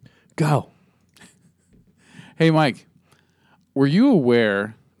Go. Hey, Mike, were you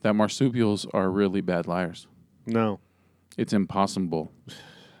aware that marsupials are really bad liars? No. It's impossible.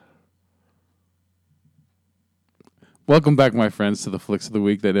 Welcome back, my friends, to the Flicks of the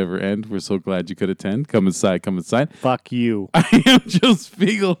Week that never end. We're so glad you could attend. Come inside, come inside. Fuck you. I am Joe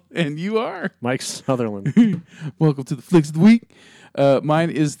Spiegel, and you are Mike Sutherland. Welcome to the Flicks of the Week.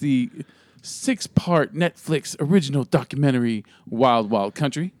 Mine is the 6-part Netflix original documentary, Wild Wild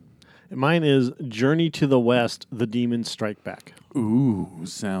Country. Mine is Journey to the West, The Demons Strike Back. Ooh,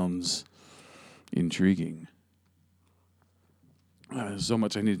 sounds intriguing. So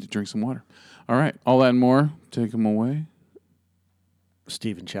much I need to drink some water. All right, all that and more. Take them away.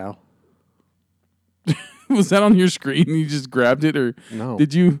 Stephen Chow. Was that on your screen? You just grabbed it, or no?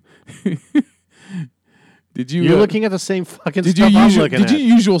 Did you? Did you? You're looking at the same fucking did stuff you I'm looking at. Did you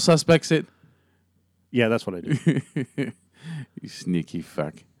usual suspects it? Yeah, that's what I do. You sneaky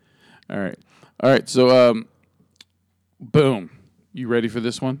fuck. All right. So, boom. You ready for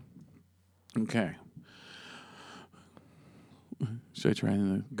this one? Okay. Should I try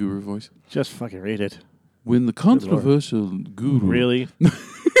in the guru voice? Just fucking read it. When the controversial guru... Really?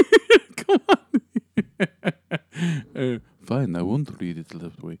 Come on. Fine, I won't read it the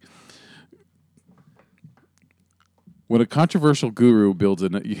left way. When a controversial guru builds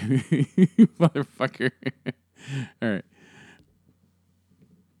an... You motherfucker. All right.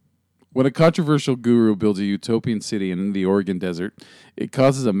 When a controversial guru builds a utopian city in the Oregon desert, it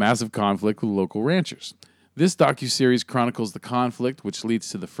causes a massive conflict with local ranchers. This docuseries chronicles the conflict, which leads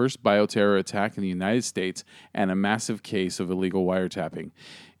to the first bioterror attack in the United States and a massive case of illegal wiretapping.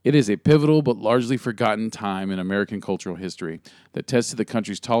 It is a pivotal but largely forgotten time in American cultural history that tested the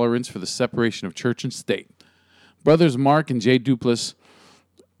country's tolerance for the separation of church and state. Brothers Mark and Jay Duplass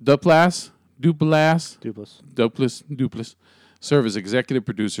serve as executive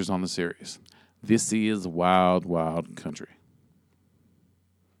producers on the series. This is Wild Wild Country.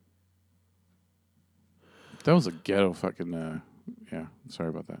 That was a ghetto fucking, yeah, sorry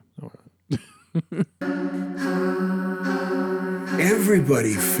about that.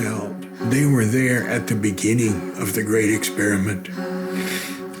 Everybody felt they were there at the beginning of the great experiment.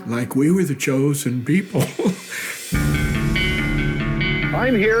 Like we were the chosen people.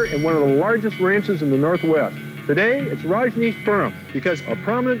 I'm here in one of the largest ranches in the Northwest. Today, it's Rajneeshpuram because a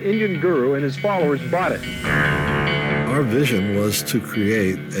prominent Indian guru and his followers bought it. Our vision was to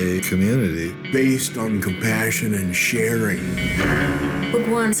create a community Based on compassion and sharing.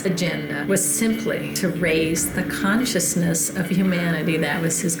 Bhagwan's agenda was simply to raise the consciousness of humanity. That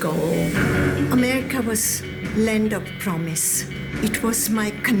was his goal. America was land of promise. It was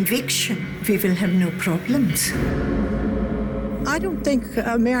my conviction we will have no problems. I don't think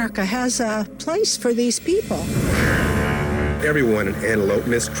America has a place for these people. Everyone in Antelope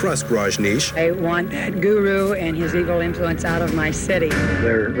mistrusts Rajneesh. I want that guru and his evil influence out of my city.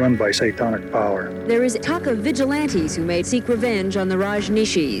 They're run by satanic power. There is talk of vigilantes who may seek revenge on the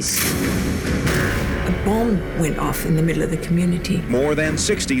Rajneeshis. A bomb went off in the middle of the community. More than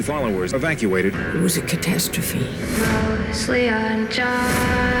 60 followers evacuated. It was a catastrophe. Mostly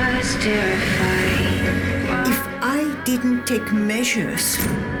unjust, terrified. If I didn't take measures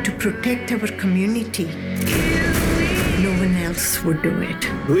to protect our community, no one else would do it.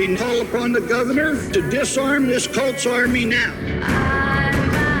 We call upon the governor to disarm this cult's army now.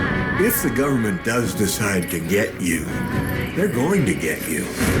 If the government does decide to get you, they're going to get you.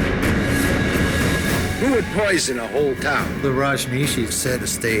 Who would poison a whole town? The Rajneeshis set the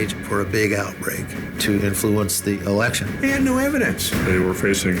stage for a big outbreak to influence the election. They had no evidence. They were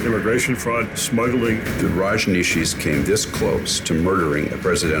facing immigration fraud, smuggling. The Rajneeshis came this close to murdering a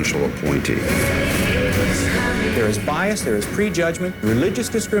presidential appointee. There is bias, there is prejudgment, religious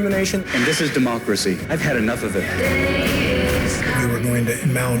discrimination, and this is democracy. I've had enough of it. We were going to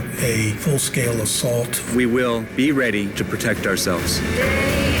mount a full-scale assault. We will be ready to protect ourselves.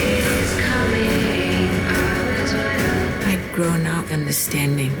 I'd grown up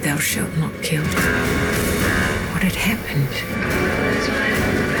understanding thou shalt not kill. What had happened?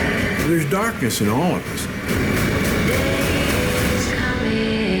 There's darkness in all of us.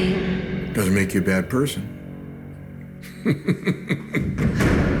 Doesn't make you a bad person.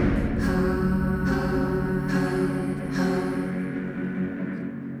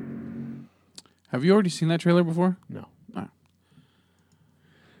 Have you already seen that trailer before? No.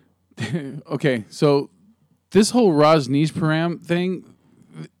 Okay, so this whole Rajneeshpuram thing,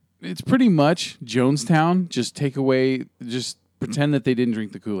 it's pretty much Jonestown. Just pretend that they didn't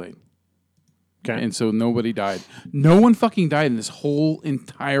drink the Kool-Aid. Okay. And so nobody died. No one fucking died in this whole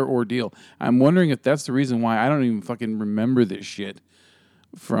entire ordeal. I'm wondering if that's the reason why I don't even fucking remember this shit.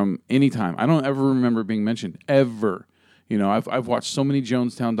 from any time. I don't ever remember being mentioned, ever. You know, I've watched so many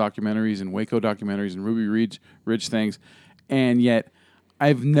Jonestown documentaries and Waco documentaries and Ruby Ridge things, and yet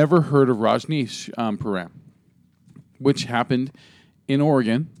I've never heard of Rajneeshpuram, which happened in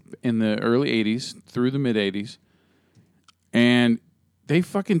Oregon in the early 80s through the mid 80s, and they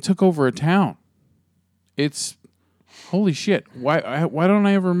fucking took over a town. It's holy shit. Why don't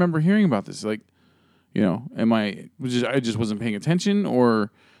I ever remember hearing about this? Like, you know, I just wasn't paying attention,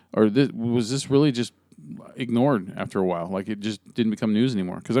 or was this really just ignored after a while? Like, it just didn't become news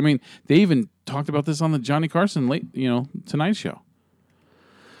anymore? Because I mean, they even talked about this on the Johnny Carson Tonight Show.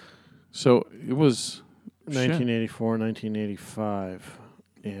 So it was 1984, 1985.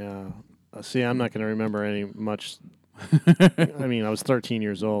 Yeah. See, I'm not going to remember any much. I mean, I was 13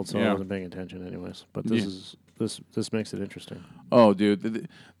 years old, so I wasn't paying attention anyways. But this makes it interesting. Oh, dude,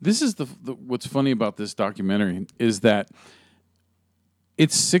 this is the what's funny about this documentary is that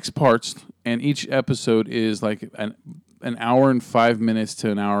it's 6 parts, and each episode is like an hour and 5 minutes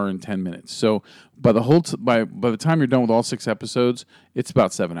to an hour and 10 minutes. So by the time you're done with all 6 episodes, it's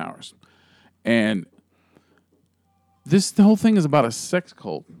about 7 hours. And the whole thing is about a sex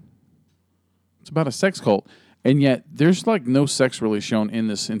cult. It's about a sex cult, and yet there's like no sex really shown in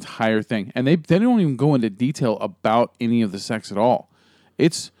this entire thing. And they don't even go into detail about any of the sex at all.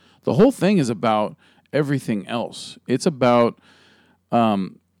 It's the whole thing is about everything else. It's about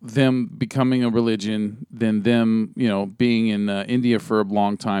them becoming a religion, then them, being in India for a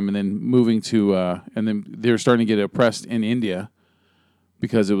long time, and then moving to, and then they're starting to get oppressed in India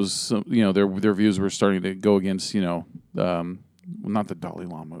because it was, their views were starting to go against, not the Dalai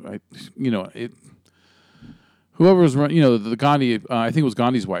Lama, whoever was running, the Gandhi, I think it was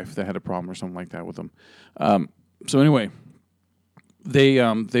Gandhi's wife that had a problem or something like that with them. So anyway,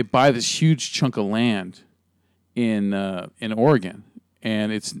 they buy this huge chunk of land in Oregon.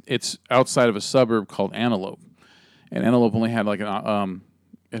 And it's outside of a suburb called Antelope, and Antelope only had like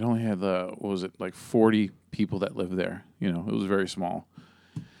 40 people that lived there. It was very small.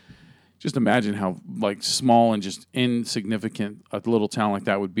 Just imagine how like small and just insignificant a little town like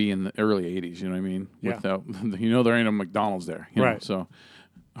that would be in the early 80s. You know what I mean? Yeah. Without, there ain't a McDonald's there, right? So,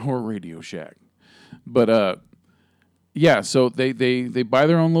 or Radio Shack, but yeah, so they buy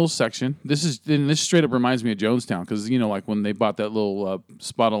their own little section. This straight up reminds me of Jonestown because like when they bought that little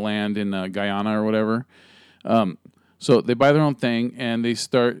spot of land in Guyana or whatever. So they buy their own thing and they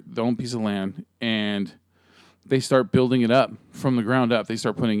start their own piece of land and they start building it up from the ground up. They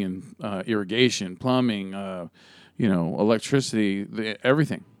start putting in irrigation, plumbing, electricity,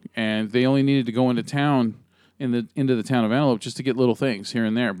 everything. And they only needed to go into town into the town of Antelope just to get little things here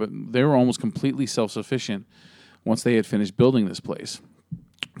and there. But they were almost completely self-sufficient once they had finished building this place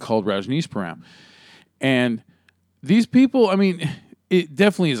called Rajneeshpuram. And these people, I mean, it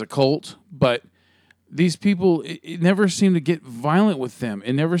definitely is a cult, but these people, it never seemed to get violent with them.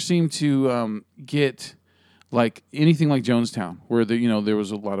 It never seemed to get like anything like Jonestown, where there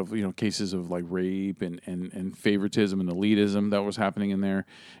was a lot of cases of like rape and favoritism and elitism that was happening in there,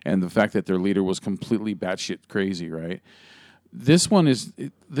 and the fact that their leader was completely batshit crazy, right? This one is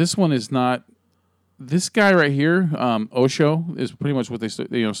not. This guy right here, Osho, is pretty much what they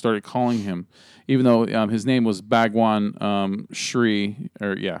started calling him, even though his name was Bhagwan Sri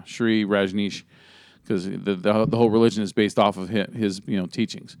Rajneesh, because the whole religion is based off of his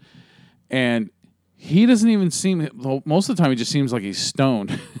teachings, and he doesn't even seem, most of the time he just seems like he's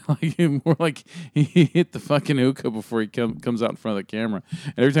stoned, like more like he hit the fucking hookah before he comes out in front of the camera,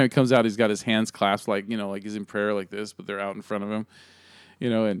 and every time he comes out he's got his hands clasped like like he's in prayer like this, but they're out in front of him,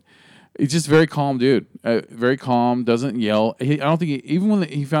 and. He's just very calm dude. Very calm, doesn't yell. I don't think even when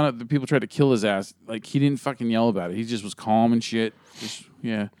he found out that people tried to kill his ass, like he didn't fucking yell about it. He just was calm and shit.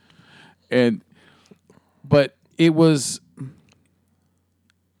 But it was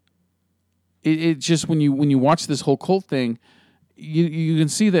it just when you watch this whole cult thing, you can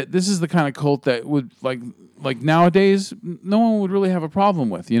see that this is the kind of cult that would like nowadays no one would really have a problem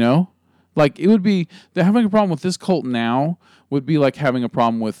with, Like it would be having a problem with this cult now would be like having a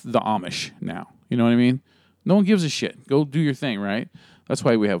problem with the Amish now. You know what I mean? No one gives a shit. Go do your thing, right? That's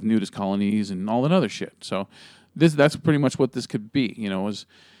why we have nudist colonies and all that other shit. So that's pretty much what this could be.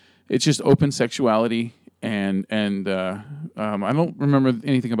 It's just open sexuality and I don't remember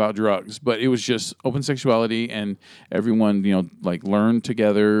anything about drugs, but it was just open sexuality and everyone learned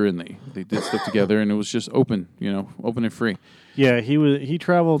together and they did stuff together and it was just open, open and free. Yeah, he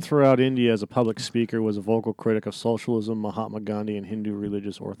traveled throughout India as a public speaker, was a vocal critic of socialism, Mahatma Gandhi, and Hindu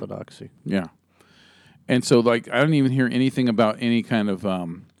religious orthodoxy. Yeah. And so, I don't even hear anything about any kind of,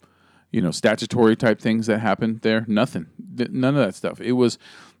 statutory type things that happened there. Nothing. None of that stuff. It was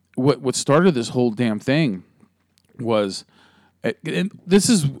what started this whole damn thing was, and this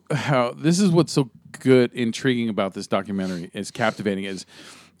is what's so good, intriguing about this documentary, is captivating,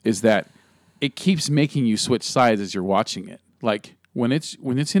 is that it keeps making you switch sides as you're watching it. Like when it's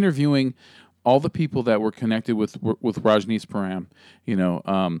interviewing all the people that were connected with Rajneeshpuram,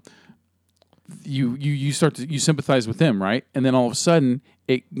 you start to sympathize with them, right? And then all of a sudden,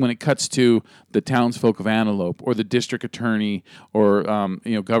 when it cuts to the townsfolk of Antelope or the district attorney or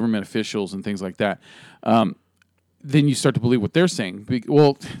government officials and things like that, then you start to believe what they're saying.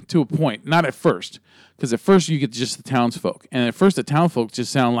 Well, to a point, not at first, because at first you get just the townsfolk, and at first the townsfolk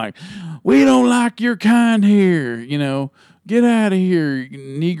just sound like, "We don't like your kind here," "Get out of here,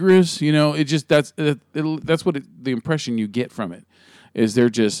 negress." It just that's what the impression you get from it is. They're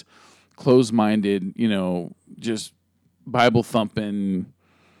just closed-minded, just Bible thumping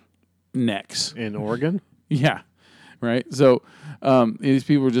necks in Oregon. Yeah, right. So these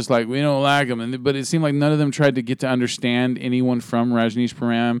people were just like, we don't like them, but it seemed like none of them tried to get to understand anyone from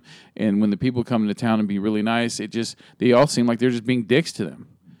Rajneeshpuram. And when the people come into town and be really nice, they all seem like they're just being dicks to them.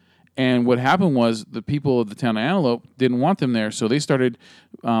 And what happened was the people of the town of Antelope didn't want them there, so they started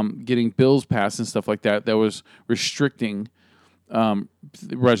getting bills passed and stuff like that was restricting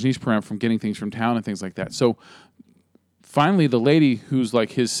Rajneeshpuram from getting things from town and things like that. So finally, the lady who's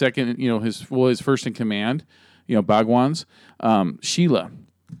like his second, his first in command, Bhagwan's, Sheela,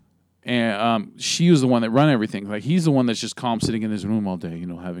 and she was the one that run everything. Like he's the one that's just calm, sitting in his room all day,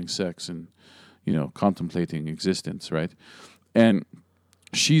 having sex and contemplating existence, right? And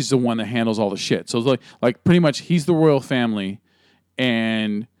she's the one that handles all the shit. So it's like pretty much he's the royal family,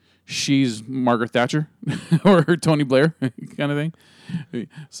 and she's Margaret Thatcher or Tony Blair kind of thing.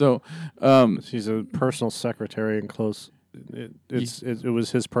 So she's a personal secretary and close. It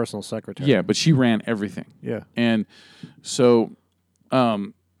was his personal secretary. Yeah, but she ran everything. Yeah, and so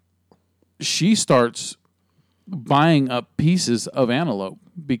she starts buying up pieces of Antelope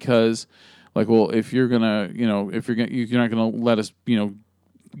because, like, well, if you're not gonna let us,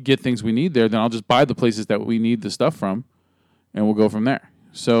 get things we need there, then I'll just buy the places that we need the stuff from, and we'll go from there.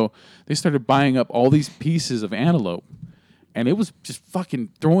 So they started buying up all these pieces of Antelope, and it was just fucking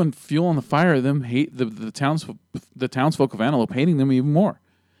throwing fuel on the fire of them hate the townsfolk of Antelope, hating them even more.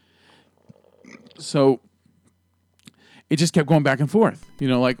 So it just kept going back and forth.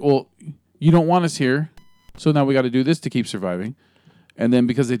 Like, well, you don't want us here, so now we got to do this to keep surviving. And then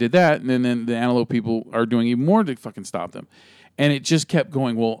because they did that, and then the Antelope people are doing even more to fucking stop them. And it just kept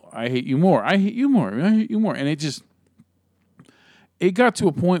going, well, I hate you more. I hate you more. I hate you more. And it got to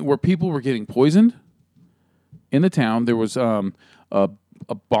a point where people were getting poisoned in the town. There was a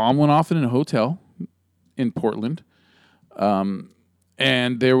bomb went off in a hotel in Portland.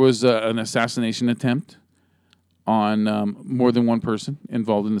 And there was an assassination attempt on more than one person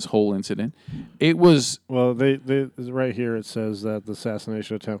involved in this whole incident. It was... Well, they right here it says that the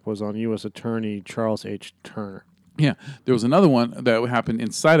assassination attempt was on U.S. Attorney Charles H. Turner. Yeah. There was another one that happened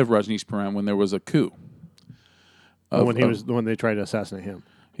inside of Rajneeshpuram when there was a coup. When they tried to assassinate him.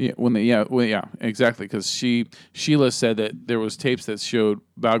 Yeah, exactly. Because Sheela said that there was tapes that showed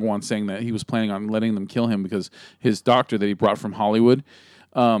Bhagwan saying that he was planning on letting them kill him because his doctor that he brought from Hollywood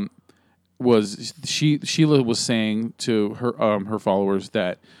Sheela was saying to her followers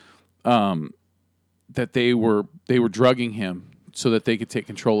that that they were drugging him so that they could take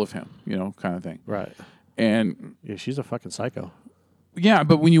control of him, kind of thing. Right. And yeah, she's a fucking psycho. Yeah,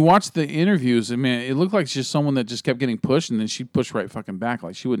 but when you watch the interviews, it looked like just someone that just kept getting pushed, and then she'd push right fucking back,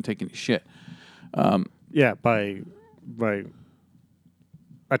 like she wouldn't take any shit. Yeah, by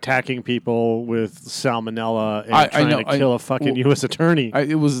attacking people with salmonella and trying to kill a fucking U.S. attorney. I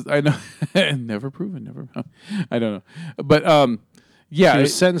know, never proven, I don't know, but yeah, she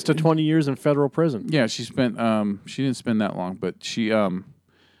was sentenced to 20 years in federal prison. Yeah, she spent. She didn't spend that long, but she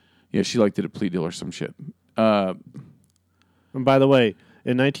she did a plea deal or some shit. And by the way,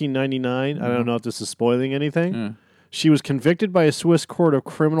 in 1999, I don't know if this is spoiling anything, she was convicted by a Swiss court of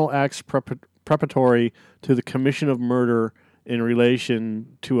criminal acts preparatory to the commission of murder in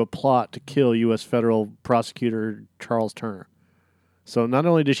relation to a plot to kill U.S. federal prosecutor Charles Turner. So not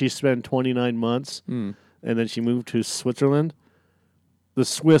only did she spend 29 months and then she moved to Switzerland, the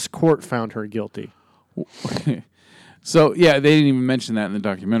Swiss court found her guilty. So, yeah, they didn't even mention that in the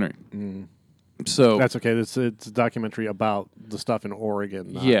documentary. So that's okay. It's a documentary about the stuff in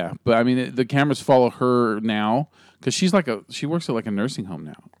Oregon. Yeah, but the cameras follow her now because she works at like a nursing home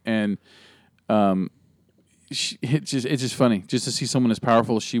now, and it's just funny just to see someone as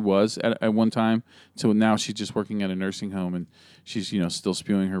powerful as she was at one time. So now she's just working at a nursing home and she's still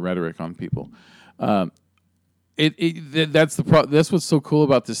spewing her rhetoric on people. That's what's so cool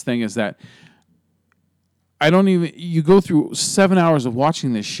about this thing is that you go through 7 hours of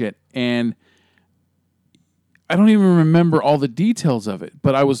watching this shit and I don't even remember all the details of it,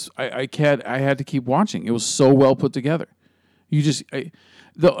 but I had to keep watching. It was so well put together. Because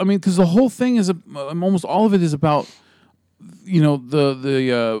the whole thing is almost all of it is about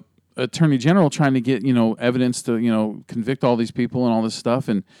the attorney general trying to get evidence to convict all these people and all this stuff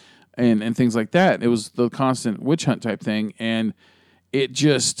and things like that. It was the constant witch hunt type thing, and it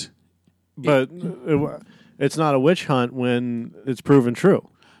just. But it's not a witch hunt when it's proven true.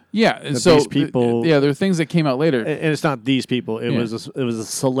 Yeah, and so these people. There are things that came out later, and it's not these people. It was a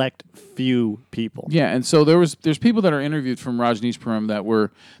select few people. Yeah, and so there's people that are interviewed from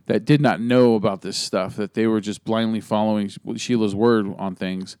Rajneeshpuram that did not know about this stuff, that they were just blindly following Sheila's word on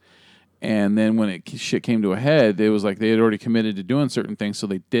things, and then when shit came to a head, it was like they had already committed to doing certain things, so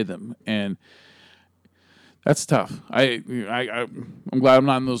they did them, and that's tough. I'm glad I'm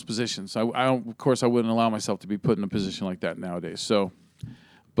not in those positions. Of course, I wouldn't allow myself to be put in a position like that nowadays. So.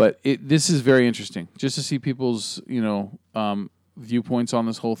 But this is very interesting, just to see people's viewpoints on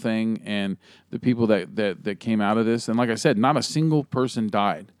this whole thing and the people that came out of this. And like I said, not a single person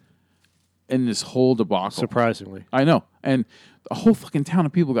died in this whole debacle. Surprisingly, I know, and a whole fucking town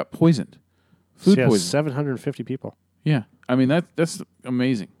of people got poisoned, food poisoning. 750 people. Yeah, I mean that's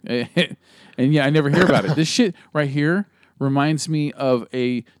amazing, and yeah, I never hear about it. This shit right here reminds me of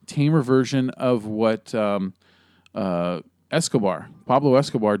a tamer version of what. Pablo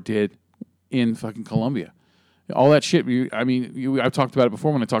Escobar did in fucking Colombia. All that shit. I've talked about it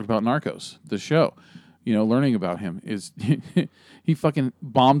before when I talked about Narcos, the show. Learning about him is he fucking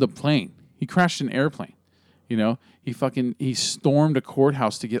bombed a plane. He crashed an airplane. He stormed a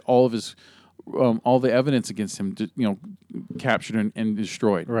courthouse to get all of his all the evidence against him, captured and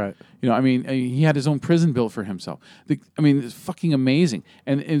destroyed. Right. He had his own prison built for himself. It's fucking amazing.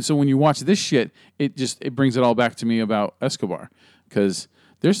 And so when you watch this shit, it brings it all back to me about Escobar, because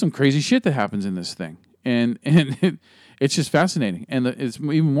there's some crazy shit that happens in this thing, and it's just fascinating. And it's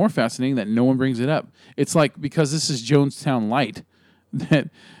even more fascinating that no one brings it up. It's like, because this is Jonestown Light, that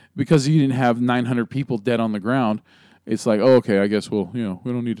because you didn't have 900 people dead on the ground. It's like, oh, okay, I guess we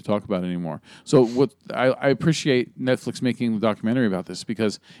don't need to talk about it anymore. So what I appreciate Netflix making the documentary about this,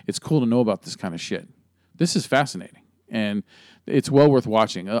 because it's cool to know about this kind of shit. This is fascinating, and it's well worth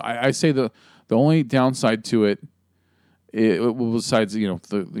watching. I say the only downside to it, besides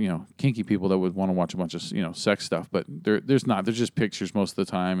the kinky people that would want to watch a bunch of sex stuff, but there's not. There's just pictures most of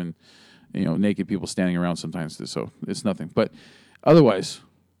the time, and naked people standing around sometimes. So it's nothing. But otherwise,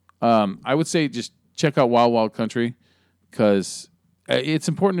 I would say just check out Wild Wild Country. Because it's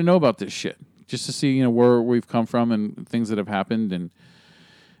important to know about this shit, just to see where we've come from and things that have happened, and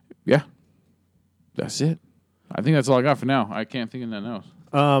yeah, that's it. I think that's all I got for now. I can't think of nothing else.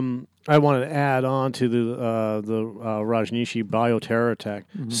 I wanted to add on to the Rajneeshi bioterror attack.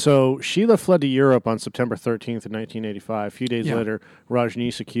 Mm-hmm. So Sheila fled to Europe on September 13th of 1985. A few days later,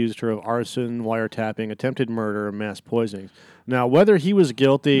 Rajneesh accused her of arson, wiretapping, attempted murder, and mass poisoning. Now, whether he was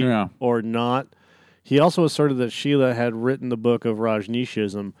guilty or not, he also asserted that Sheila had written the book of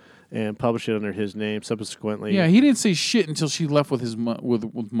Rajneeshism and published it under his name. Subsequently, he didn't say shit until she left with his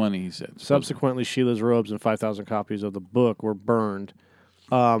with money. He said. Subsequently, Sheila's robes and 5,000 copies of the book were burned.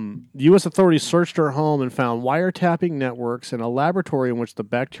 U.S. authorities searched her home and found wiretapping networks and a laboratory in which the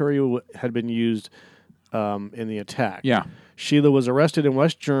bacteria had been used in the attack. Yeah. Sheila was arrested in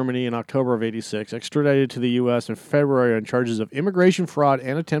West Germany in October of '86, extradited to the U.S. in February on charges of immigration fraud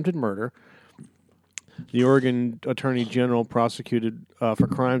and attempted murder. The Oregon Attorney General prosecuted for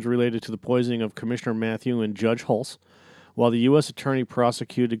crimes related to the poisoning of Commissioner Matthew and Judge Hulse, while the U.S. Attorney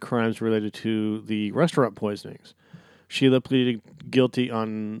prosecuted crimes related to the restaurant poisonings. Sheila pleaded guilty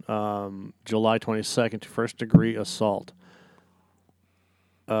on July 22nd to first-degree assault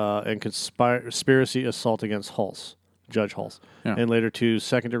and conspiracy assault against Hulse, Judge Hulse, and later to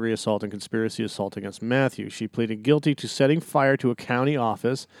second-degree assault and conspiracy assault against Matthew. She pleaded guilty to setting fire to a county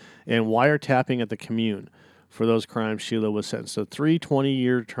office and wiretapping at the commune. For those crimes, Sheila was sentenced to 3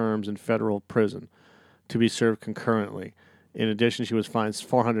 20-year terms in federal prison to be served concurrently. In addition, she was fined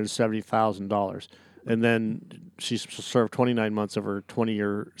 $470,000. And then she served 29 months of her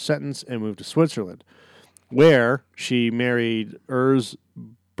 20-year sentence and moved to Switzerland, where she married Urs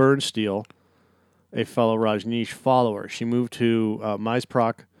Bernstein, a fellow Rajneesh follower. She moved to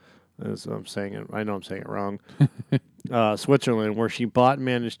Maisprach, as I'm saying it. I know I'm saying it wrong. Switzerland, where she bought and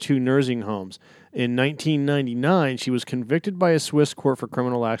managed 2 nursing homes. In 1999, she was convicted by a Swiss court for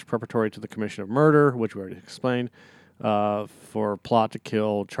criminal acts preparatory to the commission of murder, which we already explained, for plot to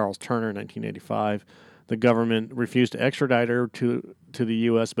kill Charles Turner in 1985. The government refused to extradite her to the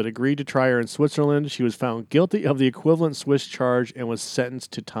U.S., but agreed to try her in Switzerland. She was found guilty of the equivalent Swiss charge and was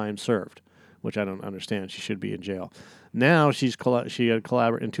sentenced to time served, which I don't understand. She should be in jail. Now she had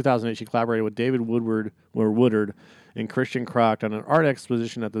collaborated in 2008. She collaborated with David Woodward and Christian Krocht on an art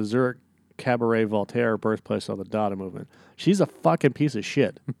exposition at the Zurich Cabaret Voltaire, birthplace of the Dada movement. She's a fucking piece of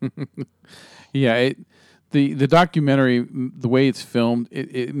shit. Yeah, the documentary, the way it's filmed,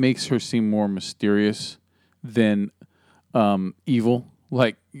 it makes her seem more mysterious than evil.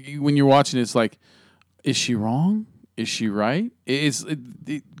 Like when you're watching, it's like, is she wrong? Is she right? Because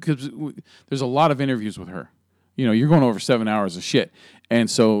there's a lot of interviews with her. You know, you're going over 7 hours of shit, and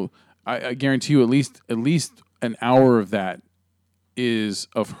so I guarantee you, at least an hour of that is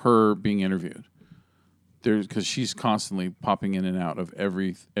of her being interviewed. Because she's constantly popping in and out of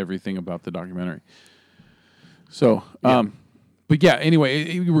everything about the documentary. So, but yeah.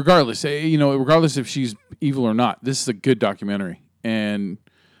 Anyway, regardless if she's evil or not, this is a good documentary, and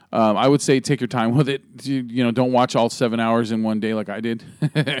I would say take your time with it. Don't watch all 7 hours in one day like I did,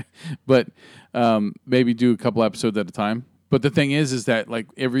 but maybe do a couple episodes at a time. But the thing is that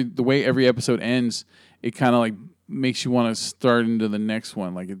like the way every episode ends, it kind of like makes you want to start into the next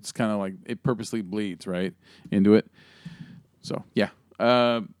one. Like it's kind of like it purposely bleeds right into it. So yeah,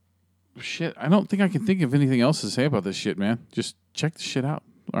 shit. I don't think I can think of anything else to say about this shit, man. Just check the shit out.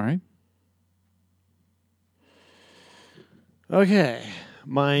 All right. Okay.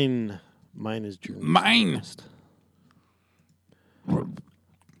 Mine is Journey. Mine.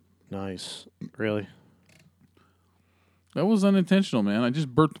 Nice. Really? That was unintentional, man. I just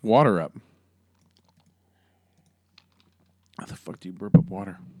burped water up. How the fuck do you burp up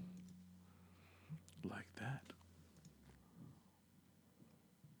water? Like that.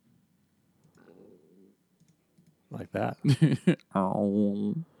 Like that.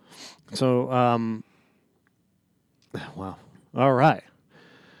 Oh. So, wow. All right.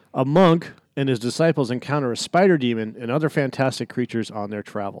 A monk and his disciples encounter a spider demon and other fantastic creatures on their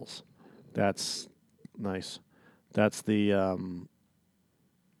travels. That's nice. That's the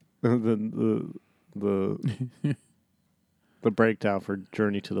breakdown for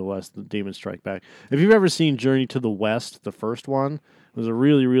Journey to the West, the Demon Strike Back. If you've ever seen Journey to the West, the first one, it was a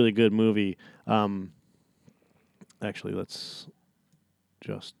really, really good movie. Actually, let's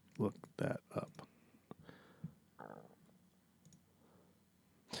just look that up.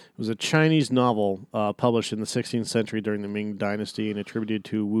 It was a Chinese novel published in the 16th century during the Ming Dynasty and attributed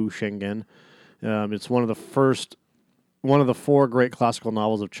to Wu Shenggen. It's one of the 4 great classical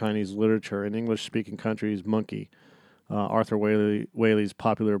novels of Chinese literature. In English-speaking countries, Monkey, Arthur Waley's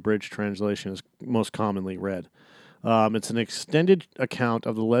popular abridged translation, is most commonly read. It's an extended account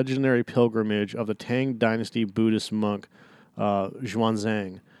of the legendary pilgrimage of the Tang Dynasty Buddhist monk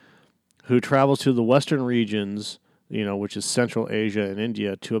Xuanzang, who travels to the western regions, which is Central Asia and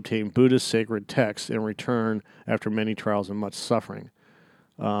India, to obtain Buddhist sacred texts and return after many trials and much suffering.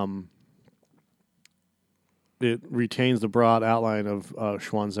 It retains the broad outline of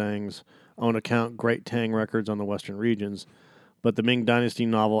Xuanzang's own account, Great Tang Records on the Western regions, but the Ming Dynasty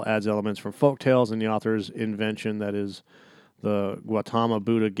novel adds elements from folk tales and the author's invention. That is, the Gautama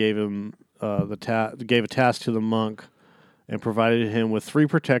Buddha gave a task to the monk and provided him with 3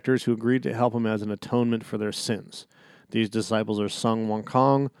 protectors who agreed to help him as an atonement for their sins. These disciples are Sung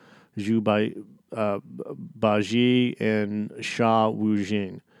Wangkong, Zhu Baji, and Sha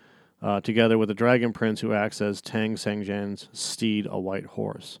Wujing, together with the Dragon Prince who acts as Tang Sangjan's steed, a white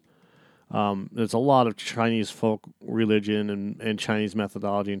horse. There's a lot of Chinese folk religion and Chinese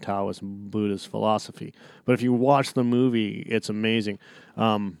methodology and Taoist and Buddhist philosophy. But if you watch the movie, it's amazing.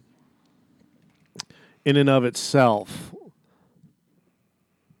 In and of itself,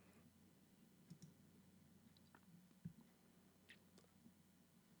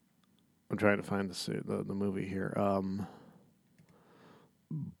 I'm trying to find the movie here,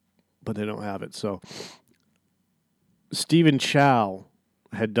 but they don't have it. So Stephen Chow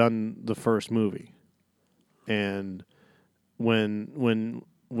had done the first movie, and when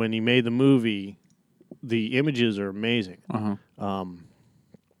he made the movie, the images are amazing. Uh-huh.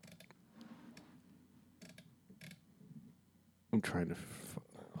 I'm trying to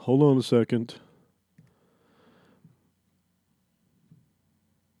hold on a second.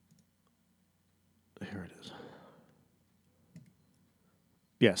 Here it is.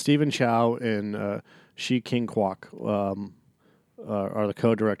 Yeah, Stephen Chow and Si-Cheun Lee are the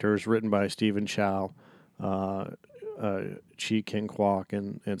co-directors, written by Stephen Chow. Chi King Kwok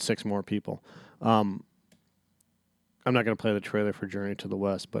and 6 more people. I'm not going to play the trailer for Journey to the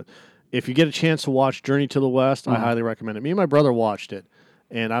West, but if you get a chance to watch Journey to the West, I highly recommend it. Me and my brother watched it,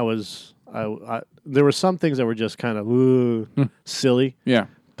 and I there were some things that were just kind of silly. Yeah.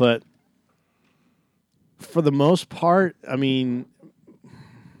 But for the most part, I mean,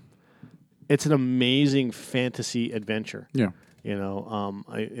 it's an amazing fantasy adventure. Yeah. You know,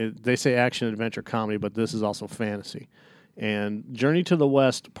 they say action, adventure, comedy, but this is also fantasy. And Journey to the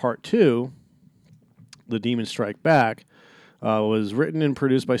West Part 2, The Demons Strike Back, was written and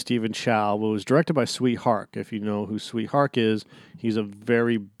produced by Stephen Chow, but was directed by Sui Hark. If you know who Sui Hark is, he's a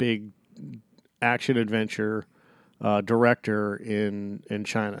very big action adventure director in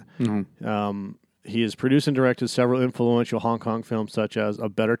China. Mm-hmm. He has produced and directed several influential Hong Kong films such as A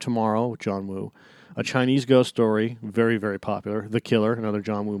Better Tomorrow with John Woo, A Chinese Ghost Story, very, very popular, The Killer, another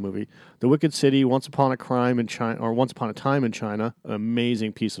John Woo movie, The Wicked City, Once Upon a Time in China, an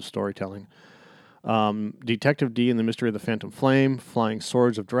amazing piece of storytelling. Detective D and the Mystery of the Phantom Flame, Flying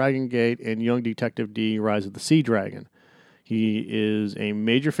Swords of Dragon Gate, and Young Detective D, Rise of the Sea Dragon. He is a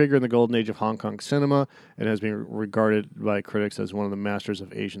major figure in the golden age of Hong Kong cinema and has been regarded by critics as one of the masters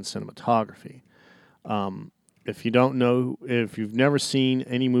of Asian cinematography. If you don't know, if you've never seen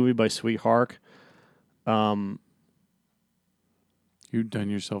any movie by Sui Hark, you've done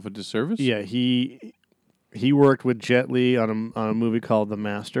yourself a disservice. Yeah, he worked with Jet Li on a movie called The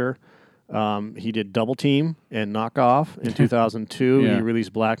Master. He did Double Team and Knock Off in 2002. Yeah. He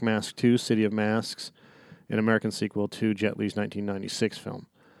released Black Mask 2, City of Masks, an American sequel to Jet Li's 1996 film.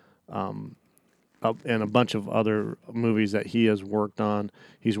 And a bunch of other movies that he has worked on.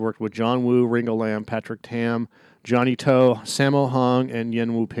 He's worked with John Woo, Ringo Lam, Patrick Tam, Johnny To, Sammo Hung, and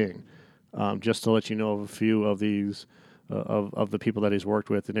Yen Wu Ping. Just to let you know of a few of these, of the people that he's worked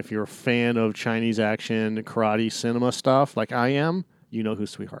with. And if you're a fan of Chinese action, karate, cinema stuff, like I am, you know who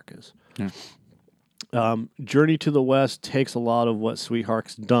Sui Hark is. Yeah. Journey to the West takes a lot of what Sui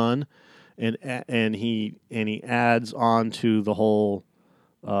Hark's done, and he adds on to the whole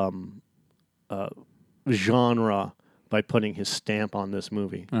genre by putting his stamp on this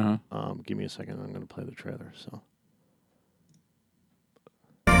movie. Uh-huh. Give me a second. I'm going to play the trailer. So,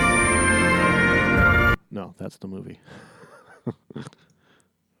 no, that's the movie.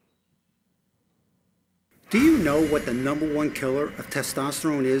 Do you know what the number one killer of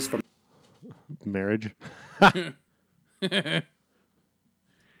testosterone is for marriage?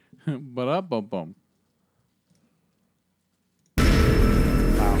 Ba-da-bum-bum.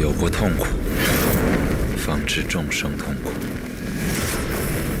 有过痛苦，方知众生痛苦；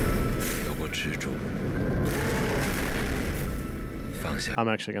有过执着，放下。 I'm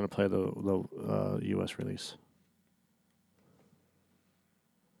actually going to play the U.S. release.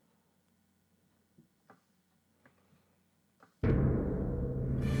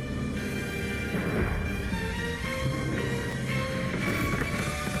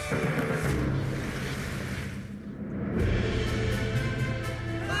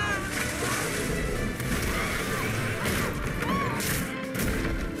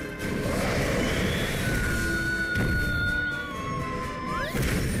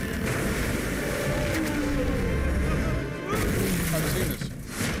 I've seen this.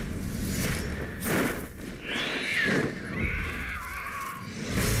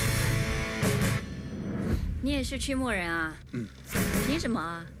 你也是驱魔人啊？嗯。凭什么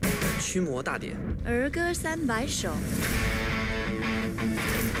啊？驱魔大典。儿歌300首。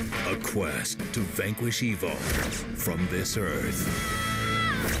A quest to vanquish evil from this earth.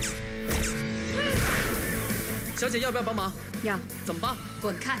 小姐要不要帮忙？要。怎么帮？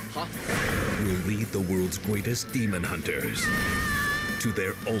滚开！好。 Will lead the world's greatest demon hunters to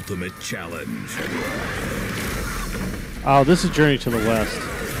their ultimate challenge. Oh, this is Journey to the West.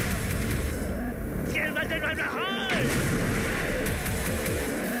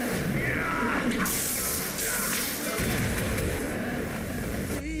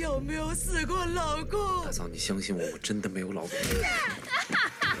 Oh, 大嫂，你相信我，我真的没有老公。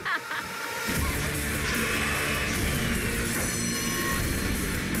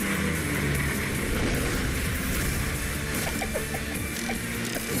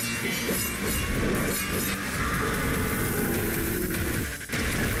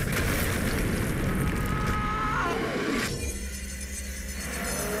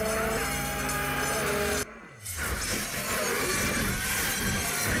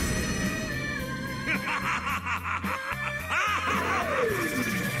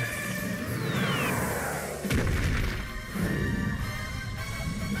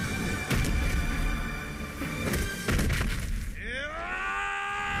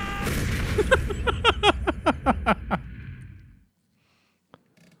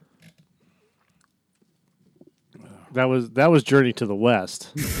That was Journey to the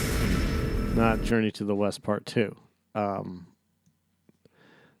West, not Journey to the West Part 2. That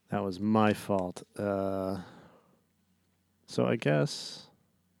was my fault. So I guess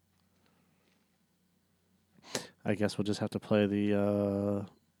we'll just have to play the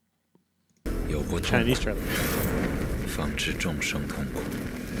Chinese trailer. 方知众生痛苦，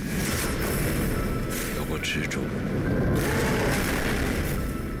有过执着，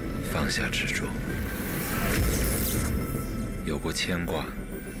放下执着，有过牵挂，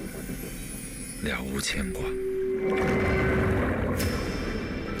了无牵挂。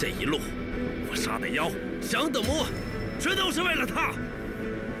这一路，我杀的妖，降的魔，全都是为了他。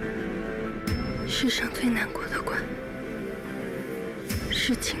世上最难过的关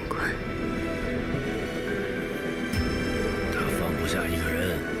是情关。他放不下一个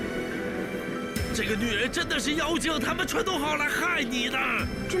人。这个女人真的是妖精，他们全都好来害你的。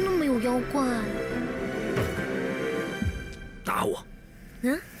真的没有妖怪。打我！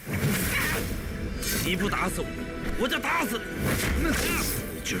嗯？你不打死我，我就打死你！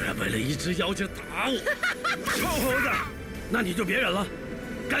你居然为了一只妖精打我！臭猴子，那你就别忍了，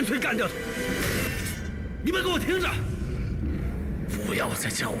干脆干掉他！你们给我听着，不要再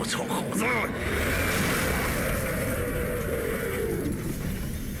叫我臭猴子！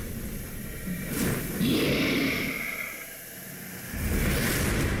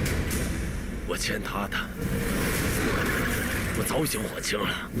我欠他的，我早已经还清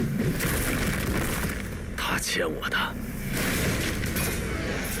了。他欠我的，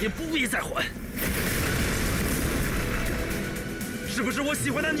也不必再还。是不是我喜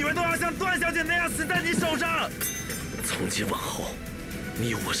欢的女人都要像段小姐那样死在你手上？从今往后，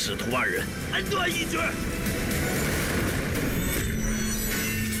你我师徒二人恩断义绝。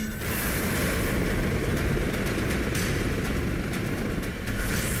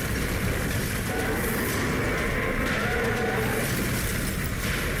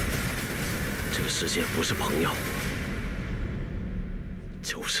这个世界不是朋友，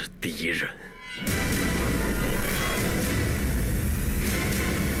就是敌人。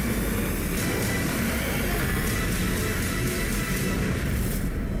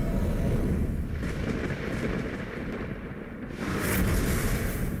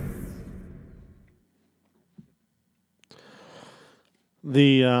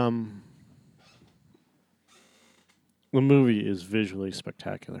The movie is visually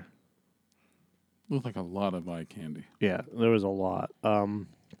spectacular. Looked like a lot of eye candy. Yeah, there was a lot.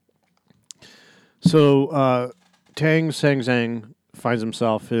 So Tang Sang Zhang finds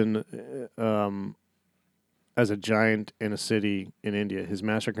himself in as a giant in a city in India. His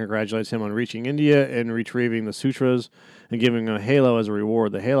master congratulates him on reaching India and retrieving the sutras and giving him a halo as a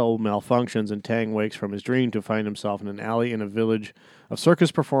reward. The halo malfunctions and Tang wakes from his dream to find himself in an alley in a village of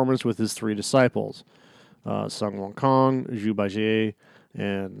circus performers with his three disciples, Sung Wong-kong, Zhu Baijie,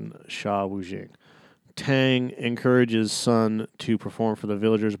 and Sha Wujing. Tang encourages Sun to perform for the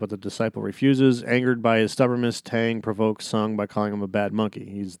villagers, but the disciple refuses. Angered by his stubbornness, Tang provokes Sung by calling him a bad monkey.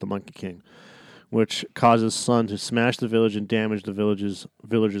 He's the Monkey King, which causes Sun to smash the village and damage the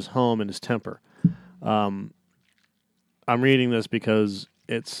village's home and his temper. I'm reading this because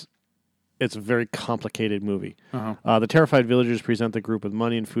it's a very complicated movie. Uh-huh. The terrified villagers present the group with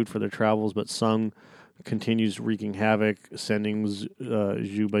money and food for their travels, but Sung continues wreaking havoc, sending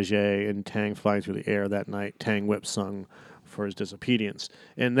Zhu Baijie and Tang flying through the air that night. Tang whips Sung for his disobedience.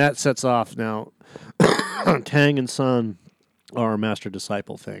 And that sets off now Tang and Sun are a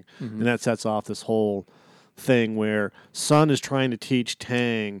master-disciple thing. Mm-hmm. And that sets off this whole thing where Sun is trying to teach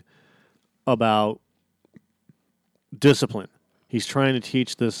Tang about discipline. He's trying to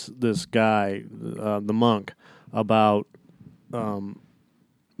teach this guy, the monk, about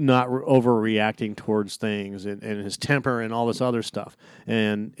not overreacting towards things and his temper and all this other stuff.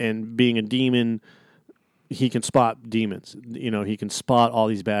 And being a demon, he can spot demons. He can spot all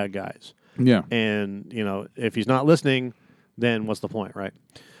these bad guys. Yeah. And, if he's not listening, then what's the point, right?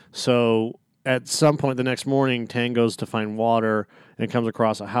 So at some point the next morning, Tang goes to find water and comes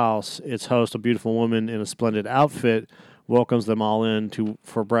across a house. Its host, a beautiful woman in a splendid outfit, welcomes them all in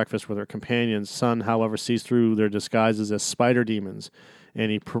for breakfast with her companions. Sun, however, sees through their disguises as spider demons, and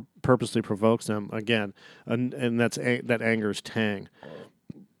he purposely provokes them again, and that angers Tang.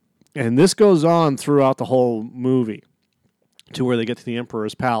 And this goes on throughout the whole movie to where they get to the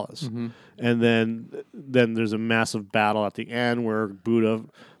Emperor's palace. Mm-hmm. And then there's a massive battle at the end where Buddha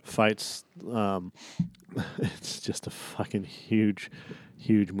fights. It's just a fucking huge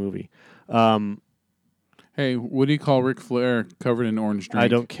movie. Hey, what do you call Ric Flair covered in orange drink? I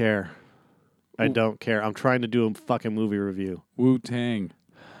don't care. I don't care. I'm trying to do a fucking movie review. Wu-Tang.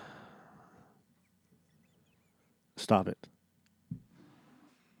 Stop it.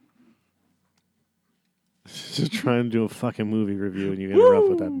 Just trying to do a fucking movie review and you interrupt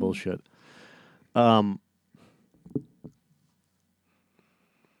with that bullshit.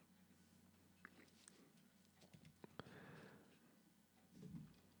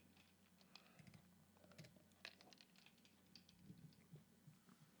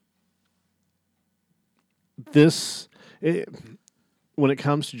 When it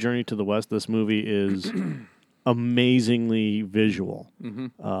comes to Journey to the West, this movie is amazingly visual.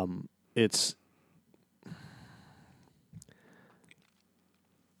 Mm-hmm. It's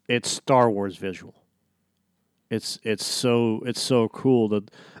Star Wars visual. It's so cool that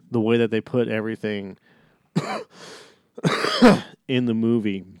the way that they put everything in the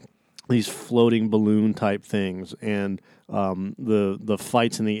movie, these floating balloon type things, and the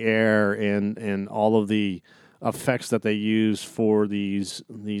fights in the air, and all of the effects that they use for these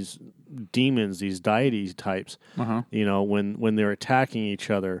demons, these deity types. Uh-huh. You know, when they're attacking each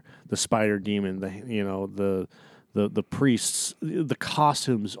other, the spider demon, the priests, the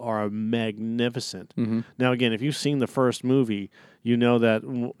costumes are magnificent. Mm-hmm. Now, again, if you've seen the first movie, you know that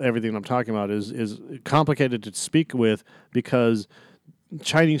everything I'm talking about is complicated to speak with because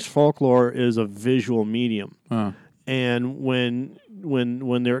Chinese folklore is a visual medium. And when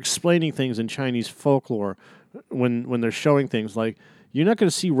they're explaining things in Chinese folklore, when they're showing things, like, you're not going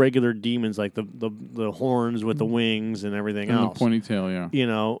to see regular demons like the horns with the wings and everything and else. The ponytail, yeah. You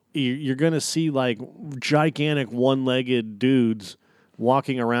know, you're going to see like gigantic one-legged dudes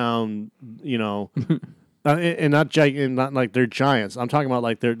walking around, you know, and not like they're giants. I'm talking about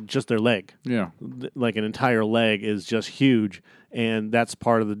like they're just their leg. Yeah. Like an entire leg is just huge, and that's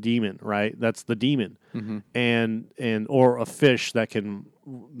part of the demon, right? That's the demon. Mm-hmm. And or a fish that can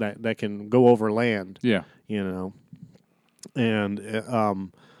go over land. Yeah. You know. And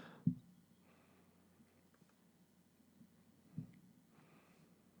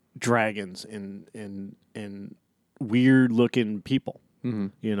dragons and weird looking people. Mm-hmm.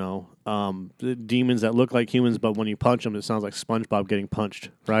 You know, the demons that look like humans, but when you punch them, it sounds like SpongeBob getting punched,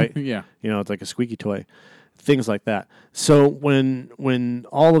 right? Yeah. You know, it's like a squeaky toy. Things like that. So when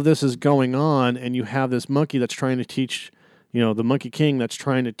all of this is going on, and you have this monkey that's trying to teach, you know, the Monkey King that's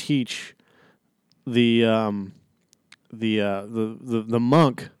trying to teach the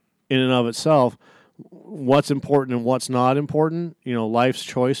monk in and of itself what's important and what's not important, you know, life's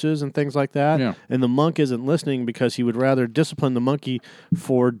choices and things like that. Yeah. And the monk isn't listening because he would rather discipline the monkey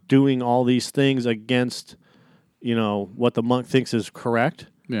for doing all these things against, you know, what the monk thinks is correct.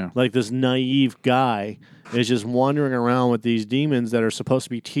 Yeah. Like this naive guy is just wandering around with these demons that are supposed to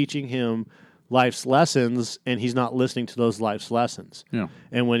be teaching him life's lessons, and he's not listening to those life's lessons. Yeah.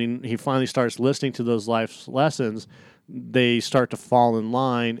 And when he finally starts listening to those life's lessons, they start to fall in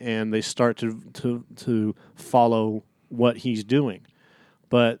line, and they start to follow what he's doing.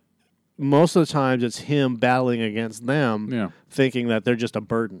 But most of the times it's him battling against them, thinking that they're just a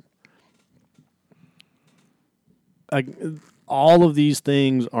burden. All of these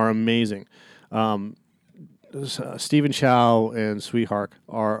things are amazing. Stephen Chow and Sui Hark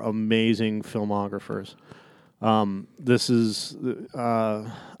are amazing filmographers. This is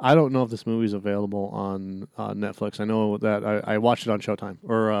I don't know if this movie is available on Netflix. I know that I watched it on Showtime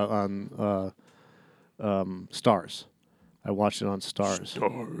or on Stars. I watched it on Stars.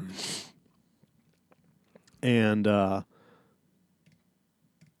 And I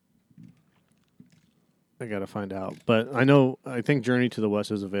got to find out. But I think Journey to the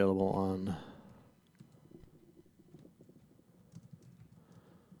West is available on...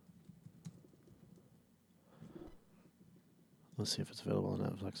 Let's see if it's available on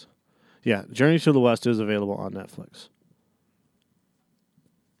Netflix. Yeah, Journey to the West is available on Netflix.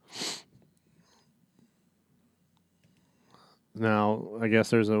 Now, I guess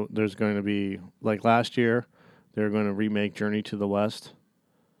there's going to be, like last year, they're going to remake Journey to the West,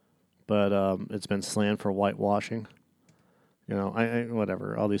 but it's been slammed for whitewashing. You know, I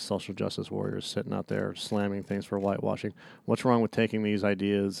whatever. All these social justice warriors sitting out there slamming things for whitewashing. What's wrong with taking these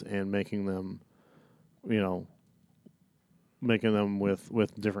ideas and making them, you know, making them with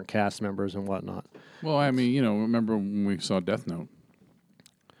different cast members and whatnot? Well, I mean, you know, remember when we saw Death Note?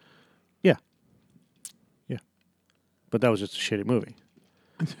 Yeah. Yeah. But that was just a shitty movie.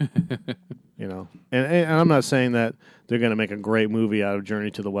 You know? And I'm not saying that they're going to make a great movie out of Journey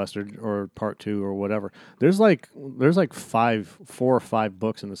to the West or Part 2 or whatever. There's like 4 or 5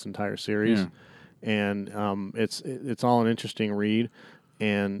 books in this entire series. Yeah. And it's all an interesting read.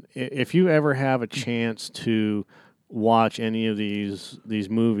 And if you ever have a chance to watch any of these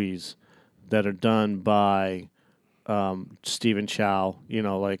movies that are done by Stephen Chow, you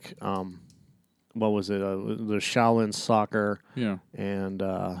know, like what was it? The Shaolin Soccer. Yeah. And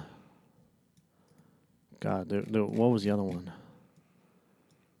God, what was the other one?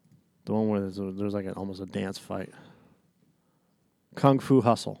 The one where there's like almost a dance fight. Kung Fu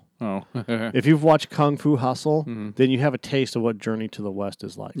Hustle. Oh. If you've watched Kung Fu Hustle, then you have a taste of what Journey to the West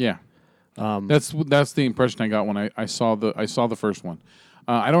is like. Yeah. That's the impression I got when I saw the first one.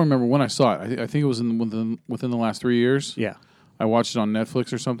 I don't remember when I saw it. I think it was within the last 3 years. Yeah. I watched it on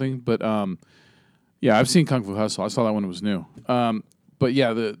Netflix or something. But yeah, I've seen Kung Fu Hustle. I saw that when it was new. But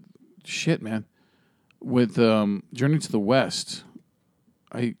yeah, the shit, man. With Journey to the West,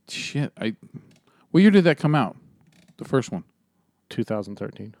 what year did that come out? The first one?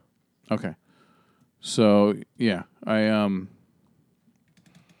 2013. Okay. So yeah, yeah,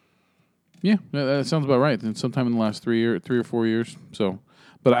 that sounds about right. And sometime in the last 3 or 4 years. So,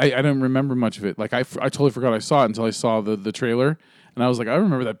 but I didn't remember much of it. Like I totally forgot I saw it until I saw the trailer, and I was like, I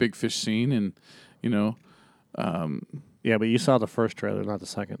remember that big fish scene, and yeah, but you saw the first trailer, not the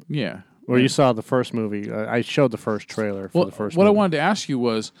second. Yeah. Or you saw the first movie. I showed the first trailer for the first movie. What I wanted to ask you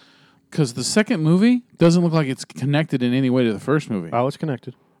was, because the second movie doesn't look like it's connected in any way to the first movie. Oh, it's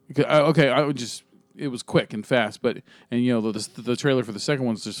connected. Okay, it was quick and fast, but the trailer for the second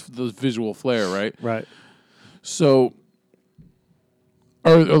one's just the visual flair, right? Right. So,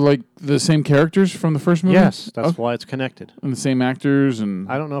 are like the same characters from the first movie? Yes, that's why it's connected. And the same actors,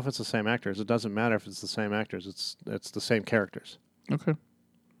 and I don't know if it's the same actors. It doesn't matter if it's the same actors. It's the same characters. Okay.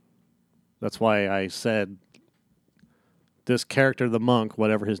 That's why I said this character, the monk,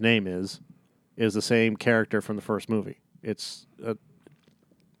 whatever his name is the same character from the first movie. It's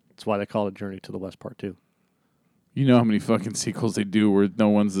why they call it Journey to the West Part 2. You know how many fucking sequels they do where no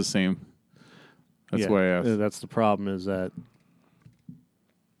one's the same? That's why I asked. That's the problem is that,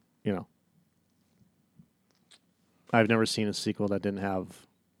 I've never seen a sequel that didn't have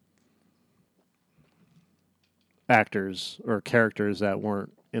actors or characters that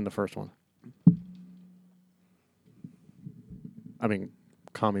weren't in the first one. I mean,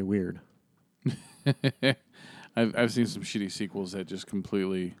 call me weird. I've seen some shitty sequels that just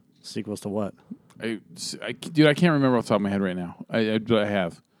completely... Sequels to what? Dude, I can't remember off the top of my head right now. I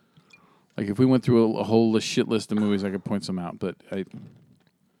have. Like, if we went through a whole shit list of movies, I could point some out, but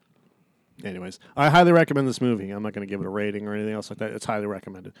Anyways, I highly recommend this movie. I'm not going to give it a rating or anything else like that. It's highly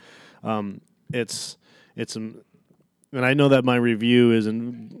recommended. And I know that my review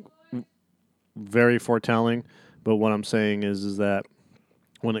isn't very foretelling, but what I'm saying is that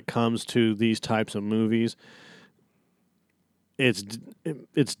when it comes to these types of movies, it's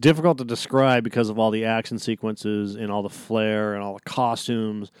difficult to describe because of all the action sequences and all the flair and all the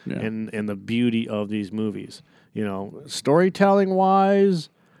costumes and the beauty of these movies. Storytelling wise,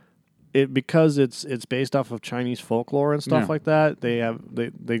 because it's based off of Chinese folklore and stuff like that.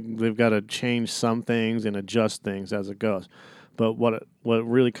 They've got to change some things and adjust things as it goes. But what it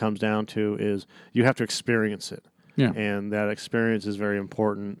really comes down to is you have to experience it. Yeah. And that experience is very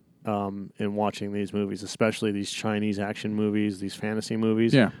important in watching these movies, especially these Chinese action movies, these fantasy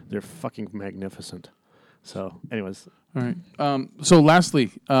movies. Yeah. They're fucking magnificent. So, anyways. All right. So,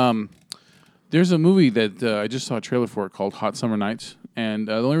 lastly, there's a movie that I just saw a trailer for it called Hot Summer Nights. And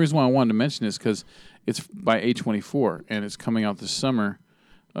the only reason why I wanted to mention this because it's by A24, and it's coming out this summer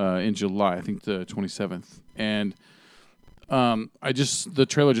in July, I think the 27th. And the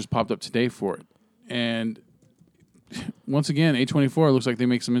trailer just popped up today for it. And once again, A24 looks like they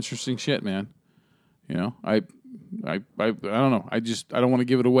make some interesting shit, man. I don't know. I don't want to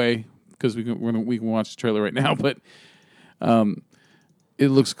give it away because we can watch the trailer right now, but it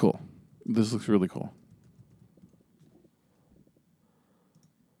looks cool. This looks really cool.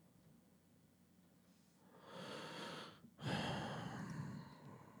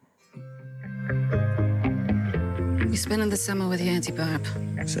 You spending the summer with your auntie Barb.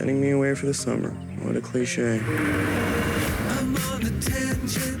 Sending me away for the summer. What a cliche.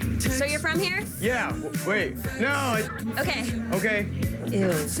 So you're from here? Yeah, wait. No, Okay. Okay.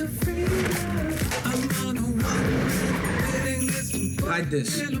 Ew. Hide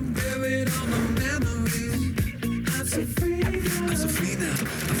this.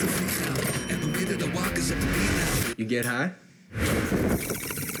 You get high?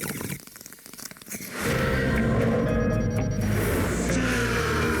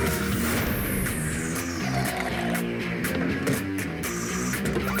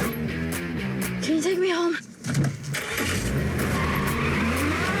 Can you take me home?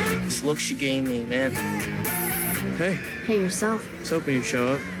 This look she gave me, man. Hey, Hey, yourself. I was hoping you'd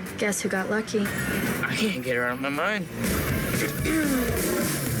show up. Guess who got lucky? I can't get her out of my mind.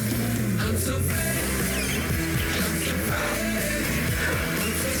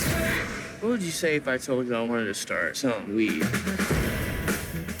 What would you say if I told you I wanted to start selling weed?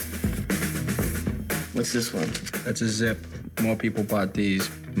 What's this one? That's a zip. More people bought these,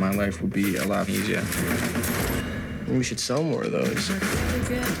 my life would be a lot easier. We should sell more of those.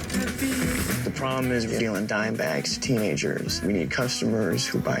 The problem is we're dealing dime bags to teenagers. We need customers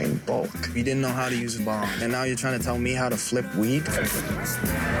who buy in bulk. You didn't know how to use a bomb, and now you're trying to tell me how to flip weed?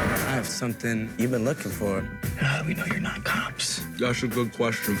 I have something you've been looking for. How do we know you're not cops? That's a good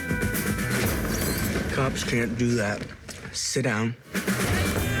question. Cops can't do that. Sit down.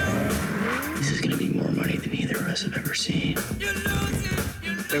 This is gonna be more money than either of us have ever seen.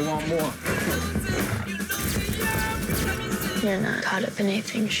 They want more. You're not caught up in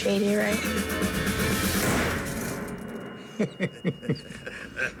anything shady, right?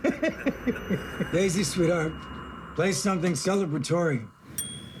 Daisy, sweetheart, play something celebratory.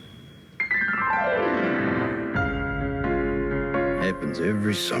 Happens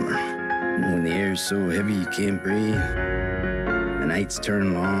every summer. When the air's so heavy you can't breathe. The nights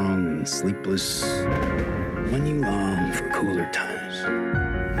turn long and sleepless. When you long for cooler times.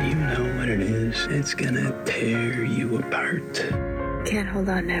 You know what it is. It's gonna tear you apart. Can't hold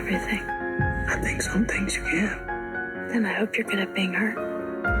on to everything. I think some things you can. Then I hope you're good at being hurt.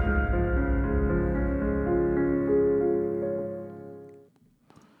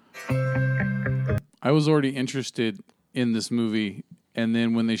 I was already interested in this movie, and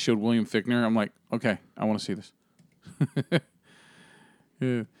then when they showed William Fichtner, I'm like, okay, I want to see this.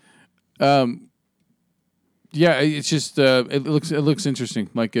 Yeah. It's just it looks interesting.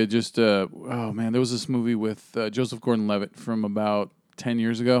 Like oh man, there was this movie with Joseph Gordon-Levitt from about 10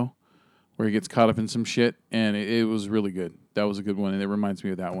 years ago, where he gets caught up in some shit, and it was really good. That was a good one, and it reminds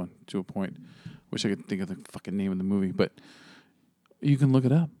me of that one to a point. Wish I could think of the fucking name of the movie, but you can look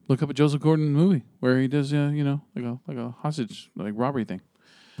it up. Look up a Joseph Gordon movie where he does, like a hostage, like robbery thing.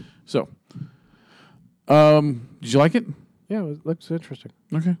 So, did you like it? Yeah, it looks interesting.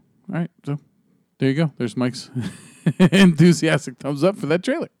 Okay, all right. So, there you go. There's Mike's enthusiastic thumbs up for that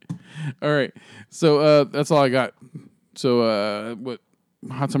trailer. All right, so that's all I got. So, what?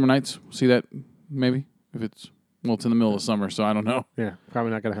 Hot Summer Nights? See that maybe if it's in the middle of summer, so I don't know. Yeah,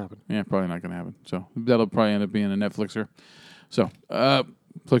 probably not going to happen. Yeah, probably not going to happen. So that'll probably end up being a Netflixer. So,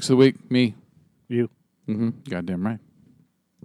 Flicks of the Week, me. You. Mm-hmm. Goddamn right.